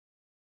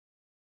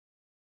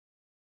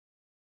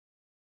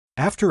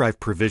After I've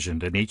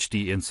provisioned an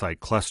HDInsight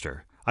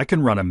cluster, I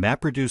can run a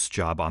MapReduce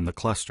job on the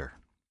cluster.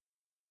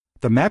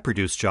 The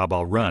MapReduce job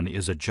I'll run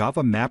is a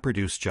Java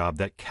MapReduce job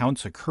that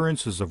counts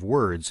occurrences of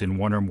words in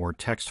one or more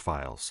text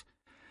files.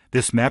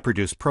 This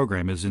MapReduce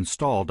program is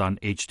installed on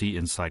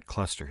HDInsight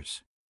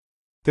clusters.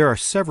 There are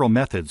several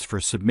methods for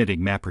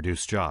submitting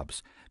MapReduce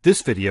jobs.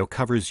 This video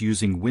covers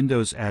using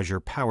Windows Azure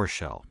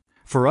PowerShell.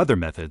 For other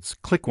methods,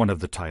 click one of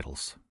the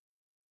titles.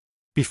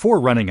 Before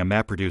running a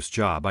MapReduce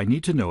job, I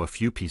need to know a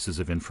few pieces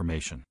of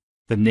information.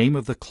 The name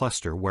of the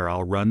cluster where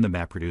I'll run the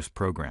MapReduce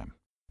program.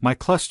 My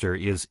cluster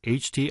is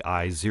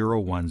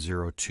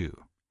HDI0102.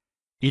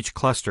 Each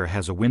cluster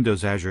has a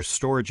Windows Azure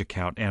storage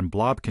account and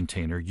blob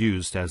container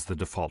used as the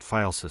default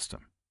file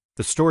system.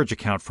 The storage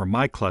account for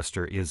my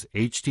cluster is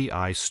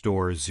HDI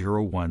Store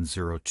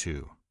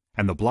 0102,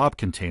 and the blob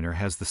container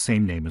has the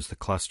same name as the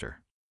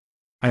cluster.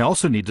 I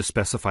also need to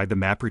specify the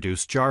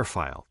MapReduce jar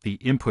file, the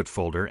input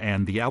folder,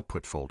 and the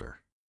output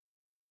folder.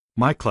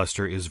 My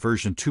cluster is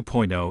version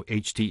 2.0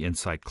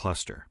 HDInsight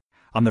cluster.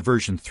 On the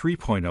version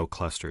 3.0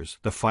 clusters,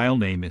 the file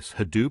name is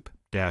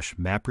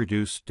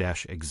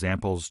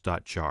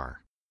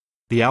hadoop-mapreduce-examples.jar.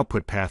 The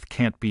output path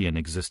can't be an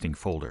existing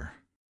folder.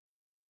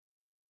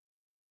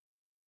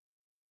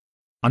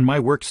 On my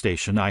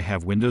workstation, I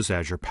have Windows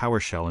Azure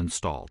PowerShell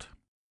installed.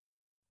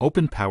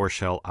 Open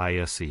PowerShell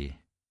ISE.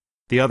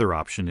 The other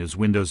option is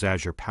Windows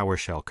Azure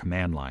PowerShell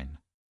command line.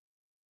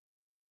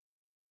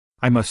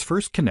 I must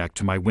first connect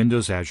to my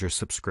Windows Azure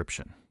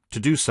subscription. To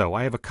do so,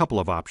 I have a couple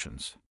of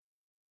options.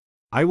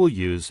 I will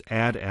use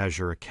Add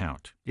Azure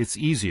Account. It's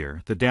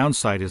easier. The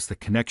downside is the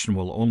connection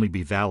will only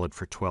be valid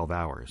for 12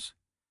 hours.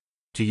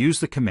 To use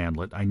the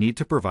commandlet, I need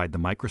to provide the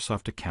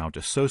Microsoft account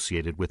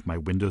associated with my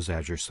Windows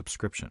Azure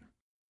subscription.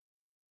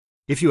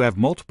 If you have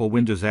multiple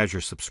Windows Azure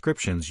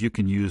subscriptions, you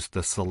can use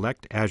the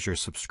Select Azure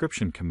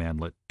Subscription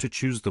commandlet to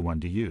choose the one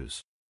to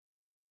use.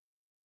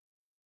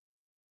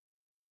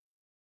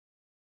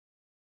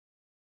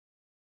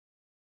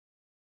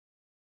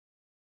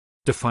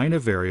 Define a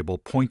variable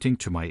pointing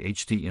to my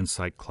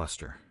HDInsight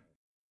cluster.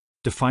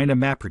 Define a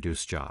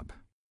MapReduce job.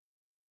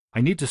 I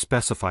need to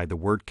specify the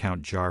word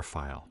count jar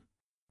file.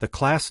 The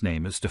class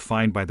name is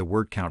defined by the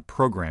word count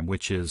program,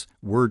 which is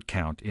word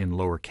count in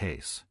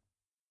lowercase.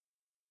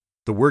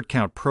 The word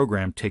count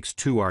program takes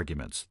two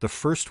arguments. The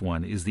first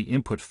one is the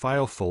input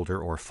file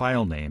folder or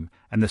file name,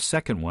 and the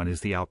second one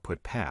is the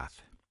output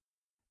path.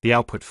 The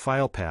output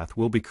file path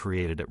will be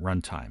created at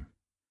runtime.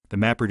 The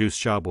MapReduce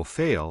job will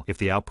fail if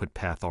the output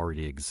path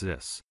already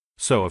exists.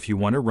 So if you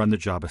want to run the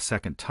job a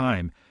second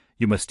time,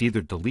 you must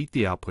either delete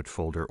the output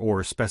folder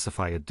or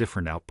specify a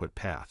different output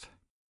path.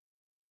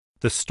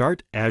 The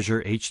Start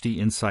Azure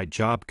HDInsight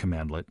Job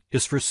commandlet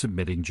is for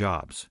submitting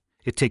jobs.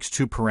 It takes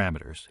two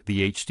parameters,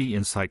 the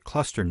HDInsight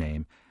cluster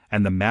name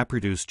and the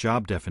MapReduce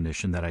job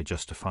definition that I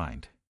just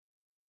defined.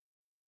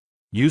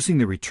 Using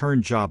the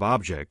return job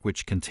object,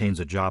 which contains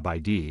a job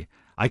ID,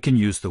 I can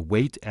use the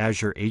Wait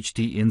Azure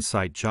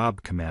HDInsight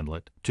Job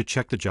commandlet to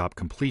check the job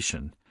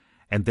completion,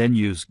 and then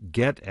use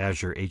Get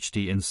Azure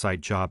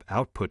HDInsight Job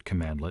Output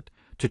commandlet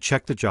to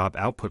check the job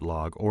output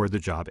log or the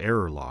job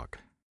error log.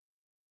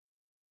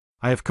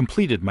 I have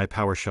completed my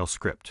PowerShell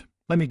script.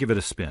 Let me give it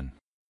a spin.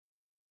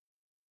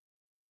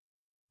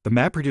 The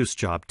MapReduce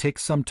job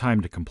takes some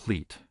time to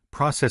complete.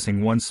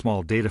 Processing one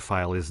small data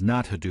file is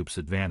not Hadoop's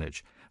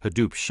advantage.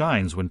 Hadoop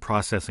shines when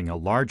processing a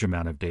large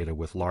amount of data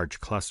with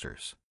large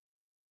clusters.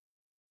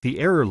 The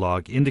error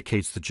log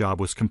indicates the job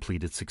was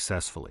completed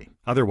successfully.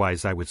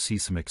 Otherwise, I would see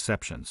some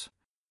exceptions.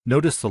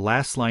 Notice the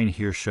last line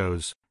here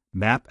shows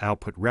map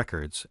output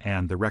records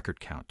and the record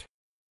count.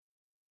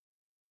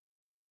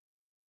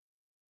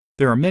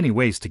 There are many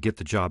ways to get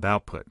the job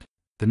output.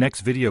 The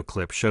next video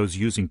clip shows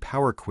using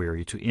Power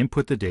Query to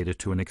input the data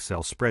to an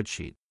Excel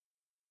spreadsheet.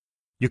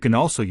 You can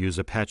also use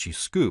Apache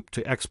Scoop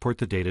to export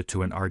the data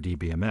to an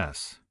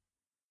RDBMS.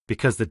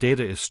 Because the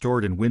data is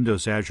stored in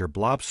Windows Azure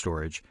Blob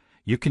Storage,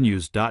 you can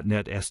use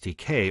 .NET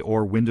SDK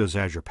or Windows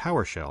Azure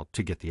PowerShell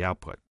to get the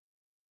output.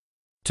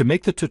 To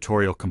make the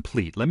tutorial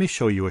complete, let me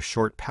show you a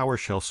short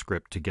PowerShell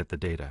script to get the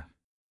data.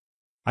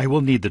 I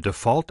will need the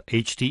default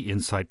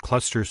HDInsight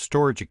cluster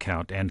storage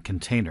account and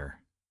container.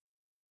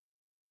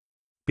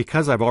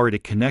 Because I've already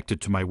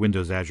connected to my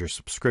Windows Azure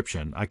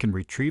subscription, I can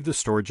retrieve the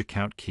storage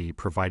account key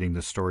providing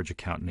the storage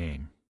account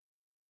name.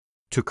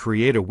 To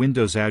create a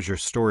Windows Azure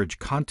storage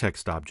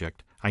context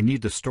object, I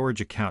need the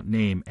storage account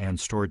name and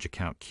storage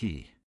account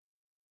key.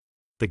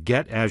 The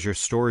Get Azure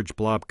Storage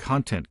Blob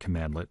Content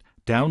commandlet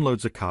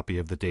downloads a copy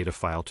of the data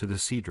file to the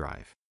C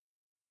drive.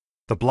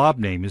 The blob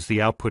name is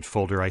the output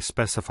folder I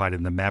specified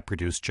in the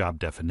MapReduce job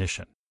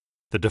definition.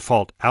 The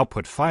default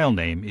output file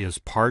name is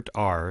part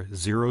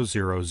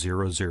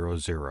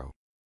R00000.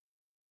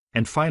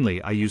 And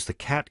finally, I use the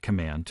cat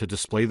command to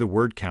display the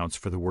word counts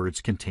for the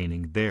words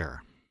containing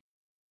there.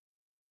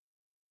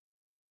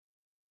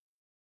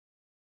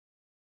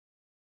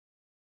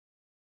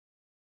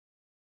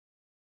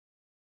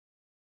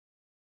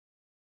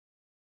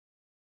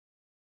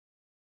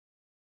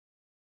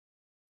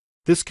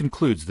 This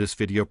concludes this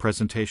video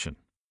presentation.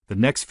 The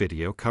next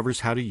video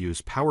covers how to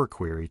use Power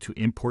Query to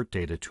import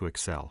data to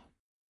Excel.